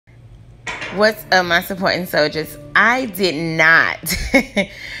What's up, my supporting soldiers? I did not.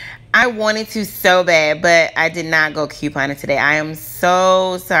 I wanted to so bad, but I did not go couponing today. I am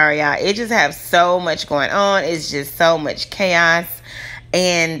so sorry, y'all. It just have so much going on. It's just so much chaos.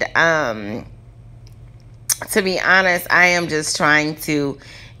 And to be honest, I am just trying to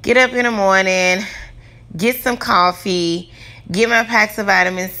get up in the morning, get some coffee, get my packs of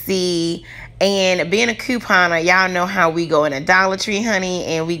vitamin C, and being a couponer, y'all know how we go in a Dollar Tree, honey,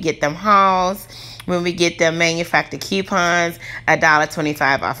 and we get them hauls. When we get them manufactured coupons,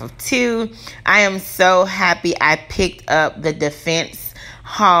 $1.25 off of 2. I am so happy I picked up the defense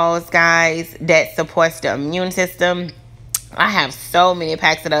hauls, guys, that supports the immune system. I have so many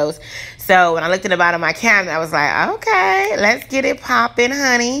packs of those. So when I looked at the bottom of my cabinet, I was like, okay, let's get it popping,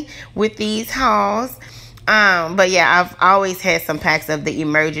 honey, with these hauls. But yeah, I've always had some packs of the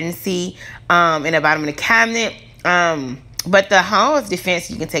emergency in the bottom of the cabinet. But the hauls defense,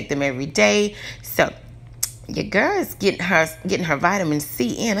 you can take them every day. So your girl is getting her vitamin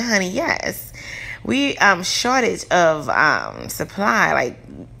C in, honey. Yes, we shortage of supply, like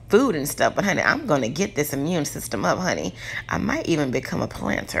food and stuff. But honey, I'm gonna get this immune system up, honey. I might even become a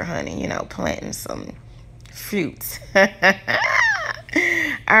planter, honey. You know, planting some fruits.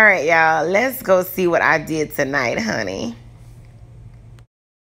 All right, y'all. Let's go see what I did tonight, honey.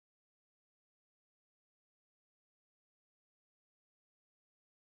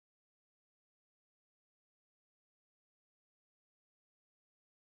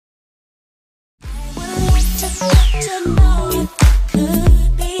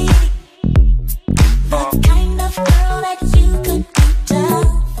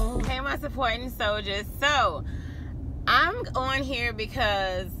 Hey, my supporting soldiers. So I'm on here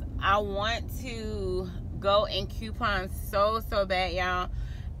because I want to go and coupon so bad, y'all.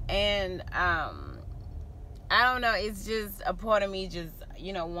 And I don't know, it's just a part of me just,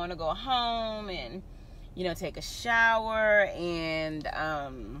 you know, want to go home and, you know, take a shower and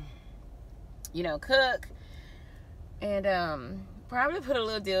you know, cook and probably put a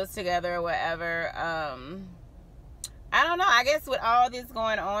little deals together or whatever. I don't know. I guess with all this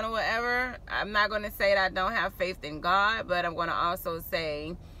going on or whatever, I'm not going to say that I don't have faith in God, but I'm going to also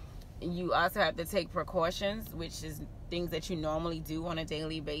say you also have to take precautions, which is things that you normally do on a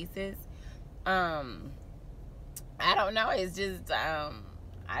daily basis. I don't know. It's just,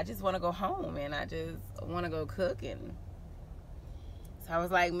 I just want to go home and I just want to go cook. And so I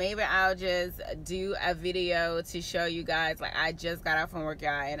was like, maybe I'll just do a video to show you guys. Like, I just got out from work,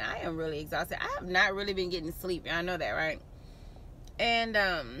 y'all, and I am really exhausted. I have not really been getting sleep. Y'all know that, right? And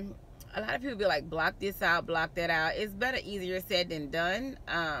a lot of people be like, block this out, block that out. It's better easier said than done.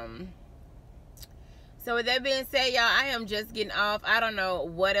 So with that being said, y'all, I am just getting off. I don't know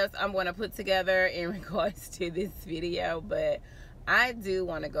what else I'm going to put together in regards to this video, but I do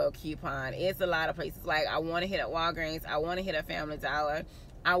want to go coupon. It's a lot of places. Like, I want to hit up Walgreens. I want to hit up Family Dollar.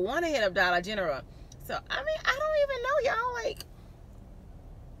 I want to hit up Dollar General. So, I mean, I don't even know, y'all. Like,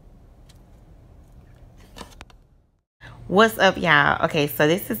 what's up, y'all? Okay, so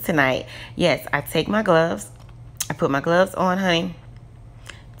this is tonight. Yes, I take my gloves. I put my gloves on, honey,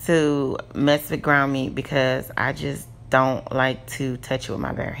 to mess with ground meat because I just don't like to touch it with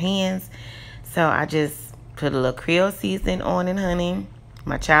my bare hands. So I just put a little Creole seasoning on it, honey.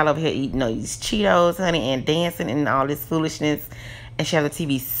 My child over here eating these Cheetos, honey, and dancing and all this foolishness. And she has the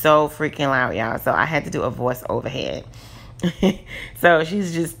TV so freaking loud, y'all. So I had to do a voice overhead. So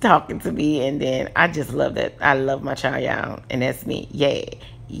she's just talking to me, and then I just love that. I love my child, y'all, and that's me. Yeah,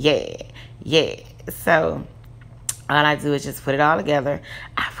 yeah, yeah. So all I do is just put it all together.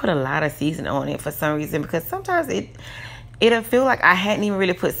 I put a lot of seasoning on it for some reason because sometimes it'll feel like I hadn't even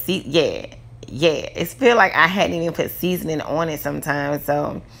really put it feel like I hadn't even put seasoning on it sometimes.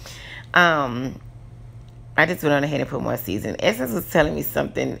 So I just went on ahead and put more seasoning. Essence was telling me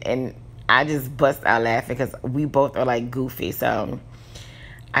something and I just bust out laughing because we both are like goofy. So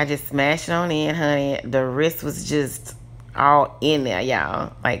I just smashed it on in, honey. The wrist was just all in there,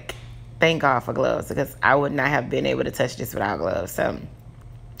 y'all. Like, thank God for gloves because I would not have been able to touch this without gloves. So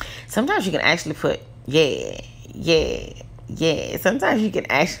sometimes you can actually put, yeah. Sometimes you can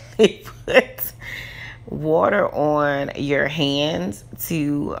actually put water on your hands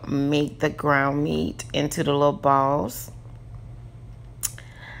to make the ground meat into the little balls,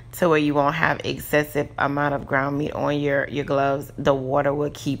 to where you won't have excessive amount of ground meat on your gloves. The water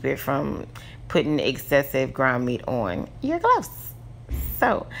will keep it from putting excessive ground meat on your gloves.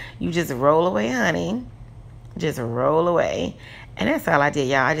 So you just roll away, honey. Just roll away. And that's all I did,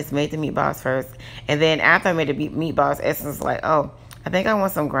 y'all. I just made the meatballs first. And then after I made the meatballs, Essence was like, oh, I think I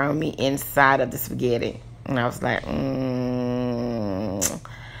want some ground meat inside of the spaghetti. And I was like,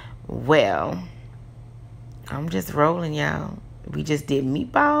 Well, I'm just rolling, y'all. We just did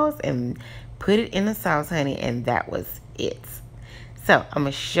meatballs and put it in the sauce, honey, and that was it. So I'm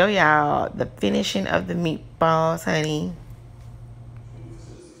gonna show y'all the finishing of the meatballs, honey.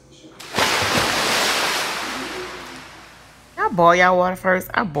 I boil y'all water first.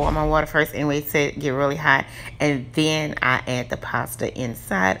 I boil my water first and wait till it get really hot, and then I add the pasta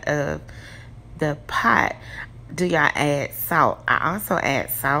inside of the pot. Do y'all add salt? I also add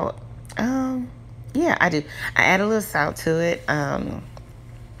salt. Yeah, I do. I add a little salt to it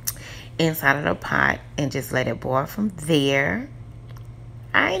inside of the pot and just let it boil from there.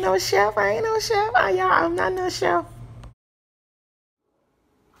 I ain't no chef. Y'all, I'm not no chef.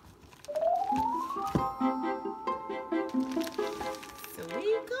 So where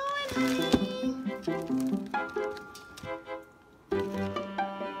you going?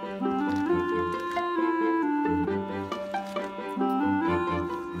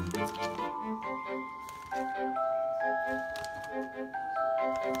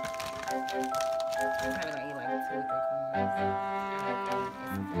 I'm probably gonna eat like 2 or 3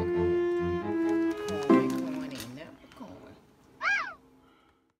 corn.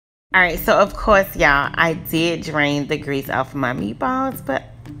 All right, so of course, y'all, I did drain the grease off of my meatballs, but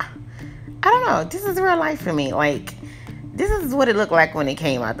I don't know. This is real life for me. Like, this is what it looked like when it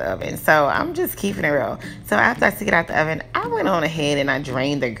came out the oven. So I'm just keeping it real. So after I took it out the oven, I went on ahead and I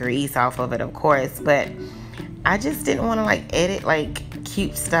drained the grease off of it, of course, but I just didn't want to like edit like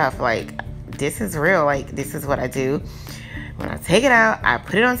cute stuff. Like, this is real. Like, this is what I do. When I take it out, I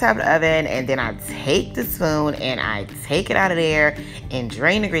put it on top of the oven, and then I take the spoon and I take it out of there and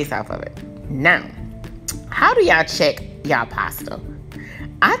drain the grease off of it. Now, how do y'all check y'all pasta?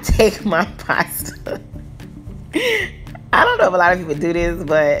 I take my pasta. I don't know if a lot of people do this,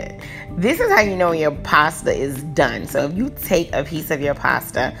 but this is how you know your pasta is done. So if you take a piece of your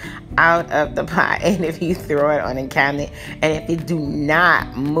pasta out of the pot and if you throw it on a cabinet and if it do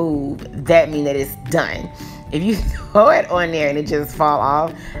not move, that means that it's done. If you throw it on there and it just fall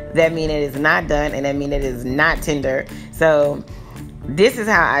off, that means it is not done, and that means it is not tender. So this is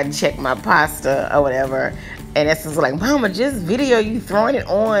how I check my pasta or whatever. And it's just like, Mama, just video you throwing it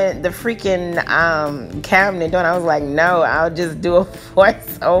on the freaking cabinet. And I was like, no, I'll just do a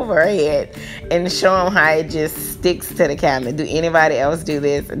voice overhead and show them how it just sticks to the cabinet. Do anybody else do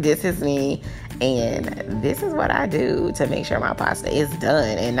this? This is me. And this is what I do to make sure my pasta is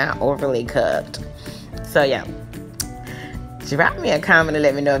done and not overly cooked. So yeah, drop me a comment and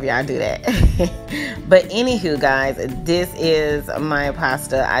let me know if y'all do that. But anywho, guys, this is my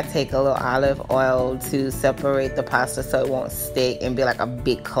pasta. I take a little olive oil to separate the pasta so it won't stick and be like a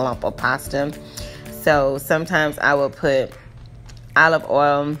big clump of pasta. So sometimes I will put olive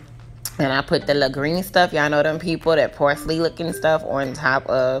oil and I put the little green stuff, y'all know them people, that parsley looking stuff, on top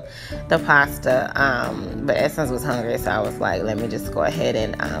of the pasta. But Essence was hungry, so I was like, let me just go ahead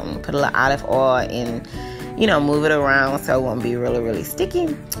and put a little olive oil and, you know, move it around so it won't be really, really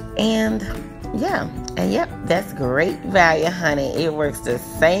sticky. And yeah, and yep, that's great value, honey. It works the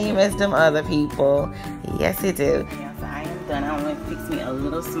same as them other people. Yes, it do. Yeah, so I am done. I only fix me a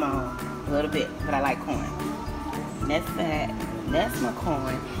little small, a little bit, but I like corn. That's that. That's my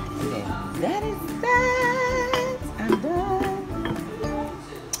corn. And then that is that. I'm done.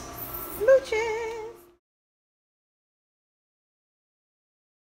 Smooches.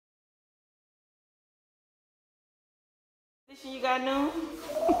 You got new?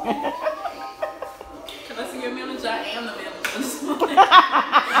 Can I see your manager? I am the manager.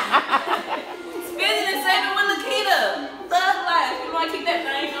 Spending and saving with Lakita. Thug life. You know I keep that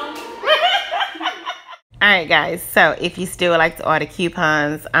thing on. Alright guys, so if you still would like to order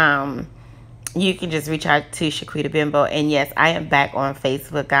coupons, you can just reach out to Shaquita Bembo. And yes, I am back on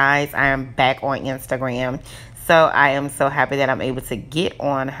Facebook, guys. I am back on Instagram. So I am so happy that I'm able to get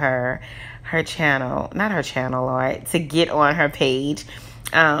on her channel, not her channel, Lord, to get on her page.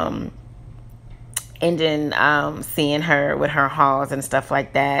 And then seeing her with her hauls and stuff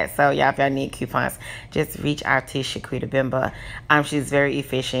like that. So y'all, if y'all need coupons, just reach out to Shaquita Bembo. She's very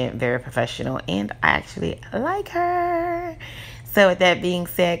efficient, very professional, and I actually like her. So with that being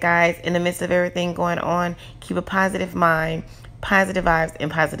said, guys, in the midst of everything going on, keep a positive mind, positive vibes, and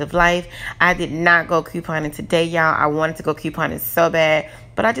positive life. I did not go couponing today, y'all. I wanted to go couponing so bad,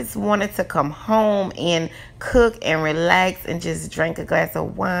 but I just wanted to come home and cook and relax and just drink a glass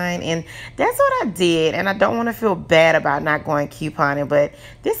of wine, and that's what I did. And I don't want to feel bad about not going couponing, but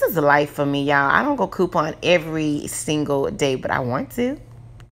this is life for me, y'all. I don't go coupon every single day, but I want to.